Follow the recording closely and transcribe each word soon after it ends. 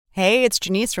Hey, it's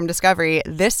Janice from Discovery.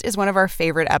 This is one of our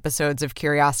favorite episodes of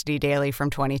Curiosity Daily from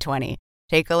 2020.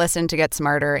 Take a listen to get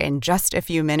smarter in just a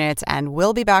few minutes, and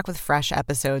we'll be back with fresh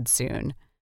episodes soon.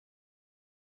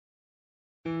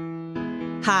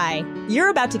 Hi, you're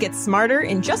about to get smarter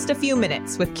in just a few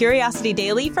minutes with Curiosity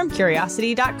Daily from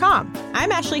Curiosity.com.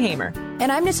 I'm Ashley Hamer.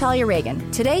 And I'm Natalia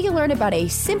Reagan. Today you'll learn about a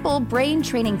simple brain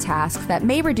training task that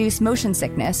may reduce motion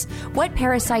sickness, what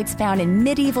parasites found in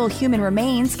medieval human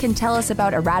remains can tell us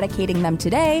about eradicating them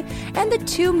today, and the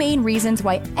two main reasons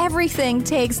why everything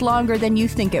takes longer than you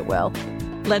think it will.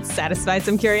 Let's satisfy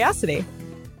some curiosity.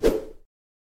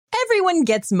 Everyone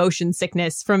gets motion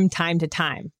sickness from time to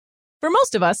time. For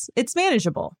most of us, it's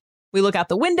manageable. We look out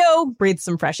the window, breathe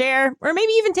some fresh air, or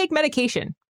maybe even take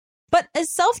medication. But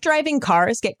as self-driving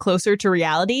cars get closer to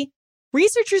reality,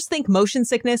 researchers think motion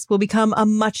sickness will become a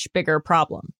much bigger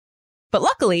problem. But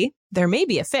luckily, there may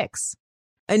be a fix.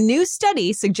 A new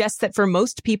study suggests that for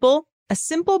most people, a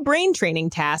simple brain training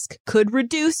task could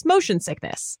reduce motion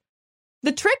sickness.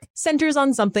 The trick centers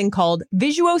on something called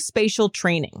visuospatial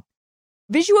training.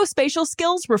 Visuospatial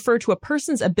skills refer to a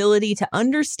person's ability to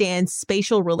understand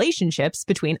spatial relationships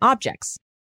between objects.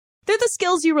 They're the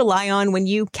skills you rely on when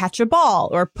you catch a ball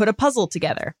or put a puzzle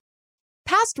together.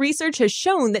 Past research has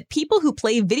shown that people who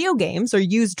play video games or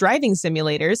use driving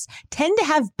simulators tend to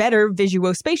have better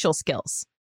visuospatial skills.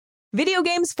 Video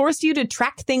games force you to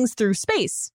track things through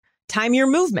space, time your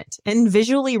movement, and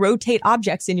visually rotate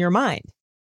objects in your mind.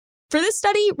 For this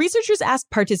study, researchers asked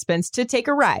participants to take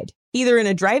a ride, either in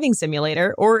a driving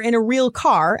simulator or in a real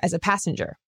car as a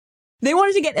passenger. They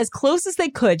wanted to get as close as they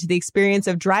could to the experience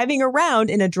of driving around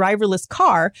in a driverless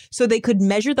car so they could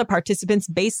measure the participants'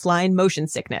 baseline motion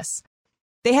sickness.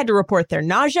 They had to report their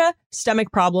nausea,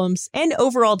 stomach problems, and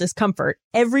overall discomfort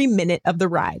every minute of the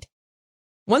ride.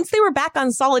 Once they were back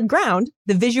on solid ground,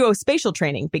 the visuospatial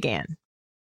training began.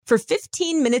 For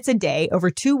 15 minutes a day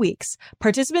over 2 weeks,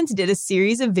 participants did a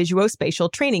series of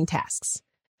visuospatial training tasks.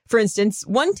 For instance,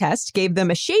 one test gave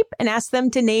them a shape and asked them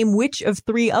to name which of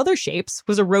 3 other shapes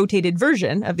was a rotated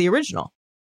version of the original.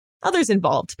 Others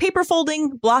involved paper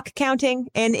folding, block counting,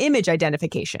 and image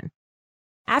identification.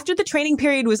 After the training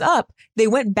period was up, they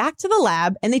went back to the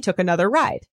lab and they took another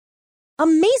ride.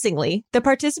 Amazingly, the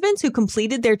participants who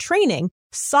completed their training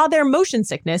saw their motion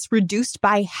sickness reduced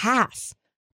by half.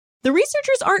 The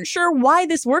researchers aren't sure why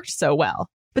this worked so well,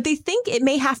 but they think it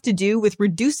may have to do with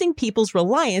reducing people's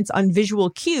reliance on visual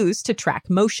cues to track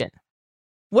motion.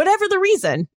 Whatever the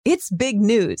reason, it's big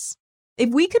news. If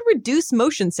we could reduce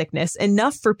motion sickness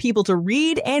enough for people to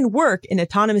read and work in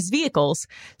autonomous vehicles,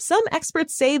 some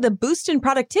experts say the boost in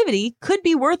productivity could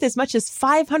be worth as much as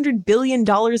 $500 billion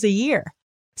a year.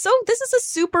 So this is a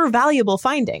super valuable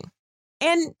finding.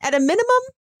 And at a minimum,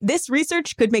 this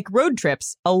research could make road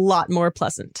trips a lot more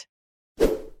pleasant.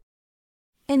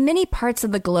 In many parts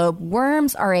of the globe,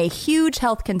 worms are a huge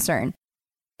health concern.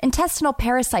 Intestinal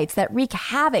parasites that wreak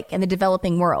havoc in the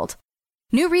developing world.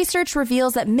 New research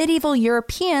reveals that medieval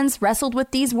Europeans wrestled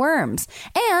with these worms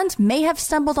and may have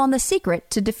stumbled on the secret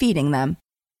to defeating them.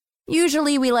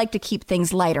 Usually we like to keep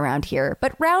things light around here,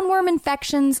 but roundworm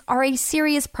infections are a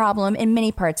serious problem in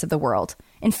many parts of the world.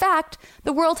 In fact,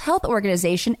 the World Health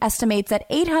Organization estimates that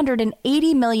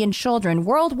 880 million children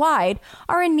worldwide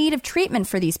are in need of treatment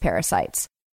for these parasites.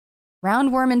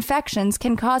 Roundworm infections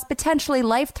can cause potentially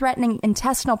life-threatening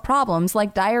intestinal problems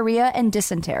like diarrhea and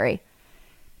dysentery.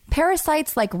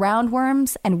 Parasites like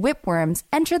roundworms and whipworms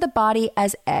enter the body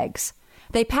as eggs.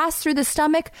 They pass through the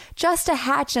stomach just to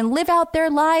hatch and live out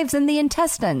their lives in the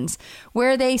intestines,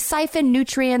 where they siphon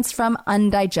nutrients from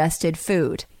undigested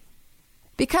food.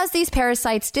 Because these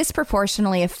parasites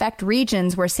disproportionately affect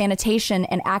regions where sanitation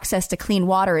and access to clean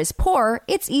water is poor,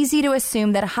 it's easy to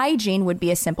assume that hygiene would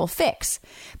be a simple fix.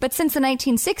 But since the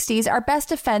 1960s, our best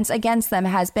defense against them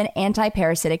has been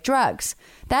anti-parasitic drugs.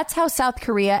 That's how South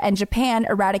Korea and Japan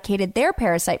eradicated their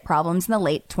parasite problems in the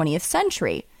late 20th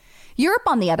century. Europe,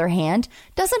 on the other hand,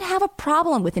 doesn't have a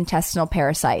problem with intestinal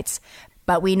parasites,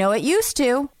 but we know it used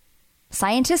to.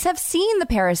 Scientists have seen the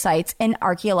parasites in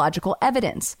archaeological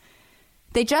evidence.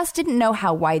 They just didn't know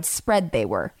how widespread they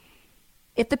were.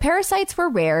 If the parasites were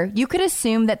rare, you could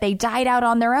assume that they died out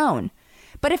on their own.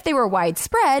 But if they were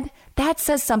widespread, that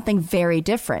says something very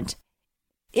different.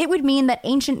 It would mean that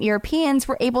ancient Europeans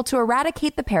were able to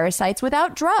eradicate the parasites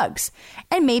without drugs,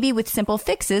 and maybe with simple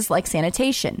fixes like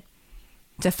sanitation.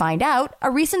 To find out,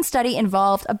 a recent study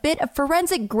involved a bit of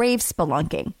forensic grave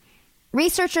spelunking.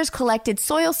 Researchers collected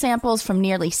soil samples from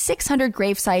nearly 600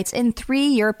 grave sites in 3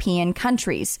 European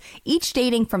countries, each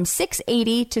dating from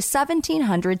 680 to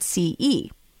 1700 CE.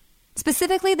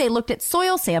 Specifically, they looked at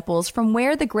soil samples from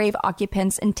where the grave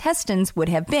occupants' intestines would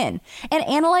have been and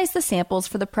analyzed the samples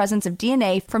for the presence of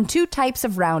DNA from 2 types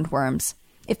of roundworms.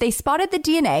 If they spotted the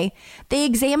DNA, they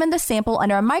examined the sample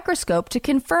under a microscope to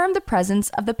confirm the presence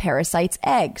of the parasite's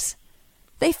eggs.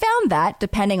 They found that,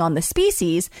 depending on the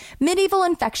species, medieval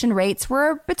infection rates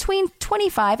were between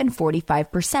 25 and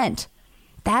 45%.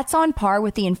 That's on par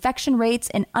with the infection rates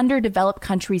in underdeveloped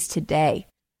countries today.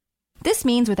 This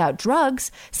means without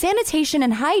drugs, sanitation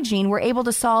and hygiene were able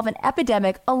to solve an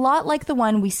epidemic a lot like the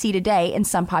one we see today in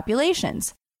some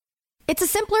populations. It's a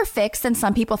simpler fix than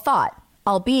some people thought,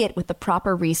 albeit with the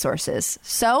proper resources.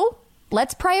 So,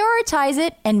 let's prioritize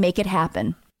it and make it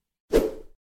happen.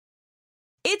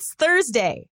 It's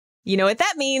Thursday. You know what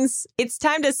that means. It's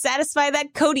time to satisfy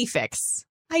that Cody fix.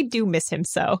 I do miss him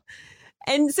so.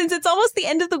 And since it's almost the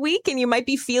end of the week and you might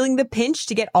be feeling the pinch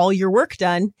to get all your work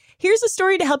done, here's a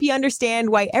story to help you understand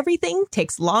why everything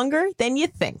takes longer than you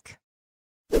think.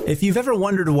 If you've ever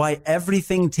wondered why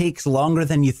everything takes longer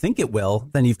than you think it will,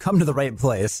 then you've come to the right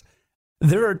place.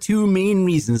 There are 2 main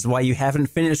reasons why you haven't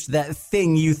finished that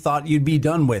thing you thought you'd be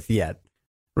done with yet.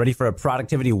 Ready for a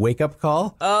productivity wake-up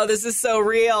call? Oh, this is so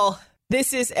real.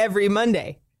 This is every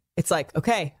Monday. It's like,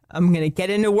 okay, I'm going to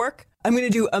get into work. I'm going to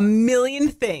do a million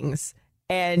things.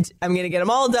 And I'm going to get them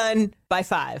all done by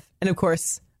 5. And of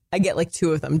course, I get like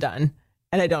 2 of them done.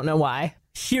 And I don't know why.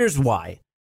 Here's why.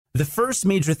 The first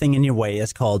major thing in your way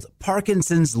is called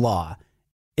Parkinson's Law.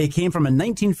 It came from a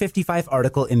 1955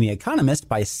 article in The Economist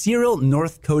by Cyril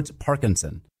Northcote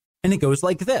Parkinson. And it goes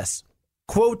like this.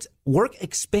 Quote, work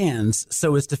expands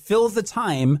so as to fill the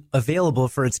time available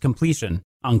for its completion,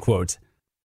 unquote.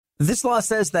 This law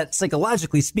says that,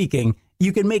 psychologically speaking,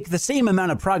 you can make the same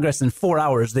amount of progress in 4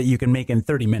 hours that you can make in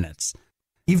 30 minutes.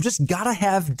 You've just got to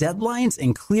have deadlines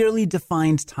and clearly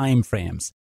defined time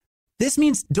frames. This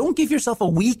means don't give yourself a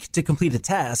week to complete a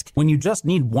task when you just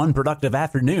need one productive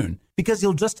afternoon, because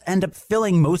you'll just end up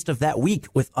filling most of that week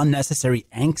with unnecessary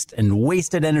angst and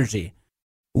wasted energy.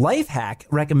 Lifehack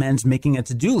recommends making a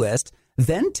to-do list,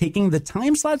 then taking the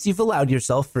time slots you've allowed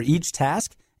yourself for each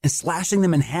task and slashing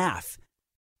them in half.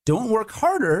 Don't work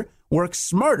harder, work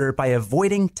smarter by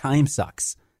avoiding time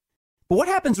sucks. But what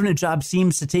happens when a job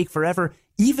seems to take forever,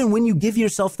 even when you give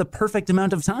yourself the perfect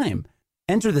amount of time?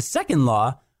 Enter the second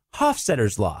law,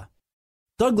 Hofstadter's Law.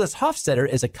 Douglas Hofstadter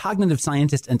is a cognitive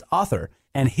scientist and author,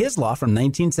 and his law from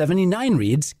 1979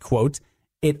 reads, quote,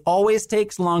 it always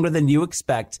takes longer than you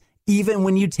expect, even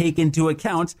when you take into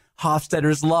account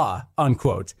Hofstadter's Law,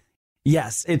 unquote.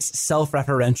 Yes, it's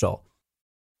self-referential.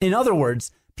 In other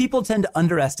words, people tend to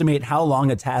underestimate how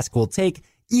long a task will take,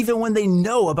 even when they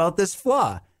know about this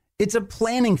flaw. It's a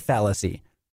planning fallacy.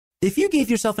 If you gave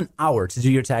yourself an hour to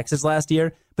do your taxes last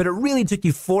year, but it really took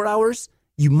you 4 hours,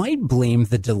 you might blame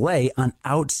the delay on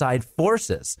outside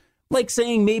forces, like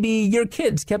saying maybe your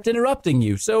kids kept interrupting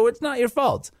you, so it's not your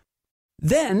fault.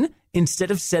 Then,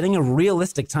 instead of setting a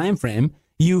realistic time frame,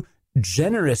 you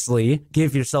generously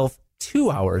give yourself 2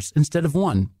 hours instead of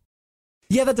 1.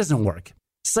 Yeah, that doesn't work.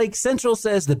 Psych Central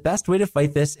says the best way to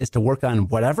fight this is to work on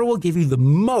whatever will give you the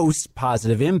most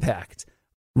positive impact.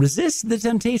 Resist the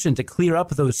temptation to clear up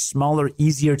those smaller,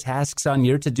 easier tasks on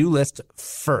your to-do list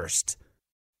first.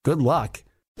 Good luck.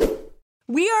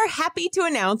 We are happy to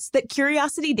announce that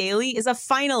Curiosity Daily is a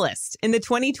finalist in the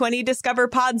 2020 Discover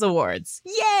Pods Awards.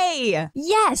 Yay!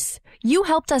 Yes! You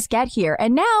helped us get here,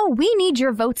 and now we need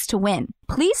your votes to win.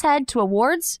 Please head to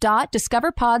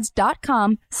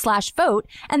awards.discoverpods.com/vote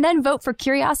and then vote for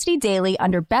Curiosity Daily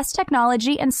under Best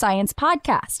Technology and Science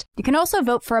Podcast. You can also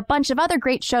vote for a bunch of other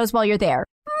great shows while you're there,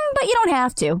 but you don't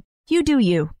have to. You do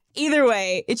you. Either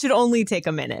way, it should only take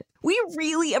a minute. We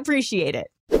really appreciate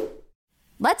it.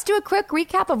 Let's do a quick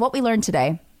recap of what we learned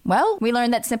today. Well, we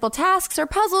learned that simple tasks or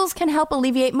puzzles can help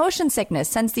alleviate motion sickness,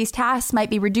 since these tasks might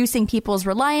be reducing people's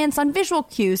reliance on visual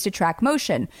cues to track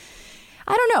motion.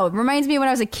 I don't know, it reminds me when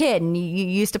I was a kid and you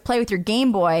used to play with your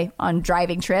Game Boy on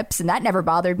driving trips, and that never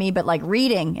bothered me, but like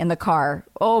reading in the car,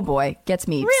 oh boy, gets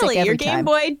me really? sick every Your time. Game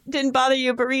Boy didn't bother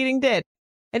you, but reading did.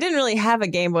 I didn't really have a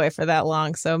Game Boy for that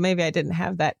long, so maybe I didn't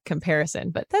have that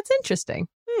comparison, but that's interesting.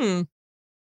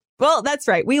 Well, that's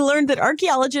right. We learned that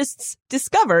archaeologists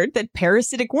discovered that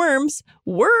parasitic worms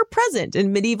were present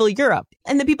in medieval Europe,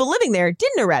 and the people living there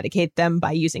didn't eradicate them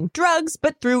by using drugs,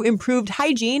 but through improved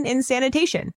hygiene and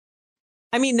sanitation.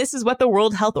 I mean, this is what the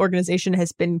World Health Organization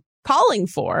has been calling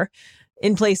for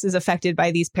in places affected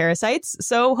by these parasites.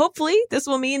 So hopefully this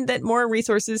will mean that more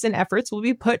resources and efforts will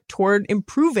be put toward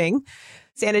improving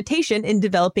sanitation in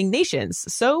developing nations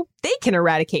so they can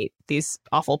eradicate these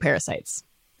awful parasites.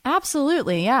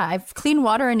 Absolutely, yeah. Clean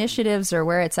water initiatives are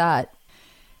where it's at.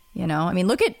 You know, I mean,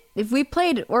 look at If we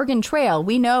played Oregon Trail,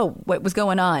 we know what was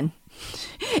going on.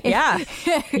 Yeah.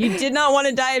 You did not want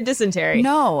to die of dysentery.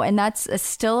 No, and that's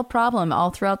still a problem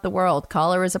all throughout the world.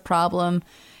 Cholera is a problem.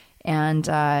 And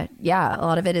a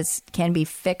lot of it can be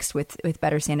fixed with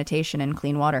better sanitation and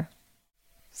clean water.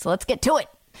 So let's get to it.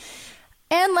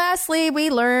 And lastly, we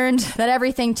learned that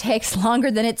everything takes longer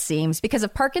than it seems because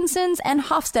of Parkinson's and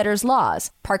Hofstadter's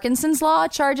laws. Parkinson's law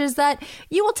charges that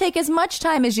you will take as much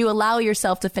time as you allow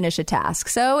yourself to finish a task.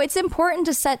 So it's important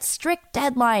to set strict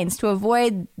deadlines to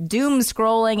avoid doom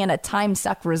scrolling and a time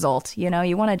suck result. You know,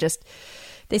 you want to just...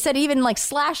 They said even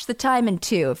slash the time in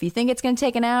 2. If you think it's going to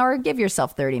take an hour, give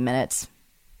yourself 30 minutes.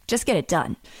 Just get it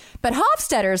done. But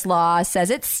Hofstadter's law says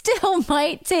it still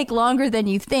might take longer than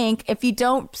you think if you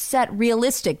don't set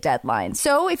realistic deadlines.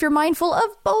 So if you're mindful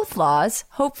of both laws,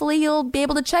 hopefully you'll be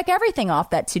able to check everything off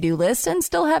that to-do list and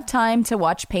still have time to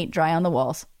watch paint dry on the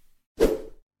walls.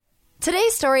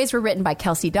 Today's stories were written by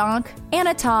Kelsey Donk,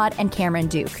 Anna Todd, and Cameron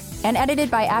Duke, and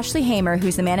edited by Ashley Hamer,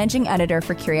 who's the managing editor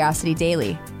for Curiosity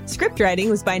Daily. Script writing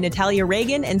was by Natalia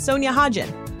Reagan and Sonia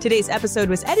Hodgen. Today's episode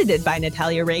was edited by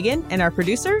Natalia Reagan, and our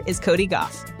producer is Cody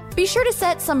Goff. Be sure to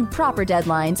set some proper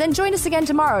deadlines and join us again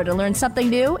tomorrow to learn something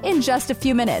new in just a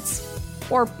few minutes.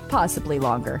 Or possibly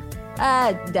longer.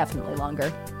 Definitely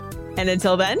longer. And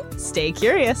until then, stay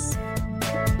curious.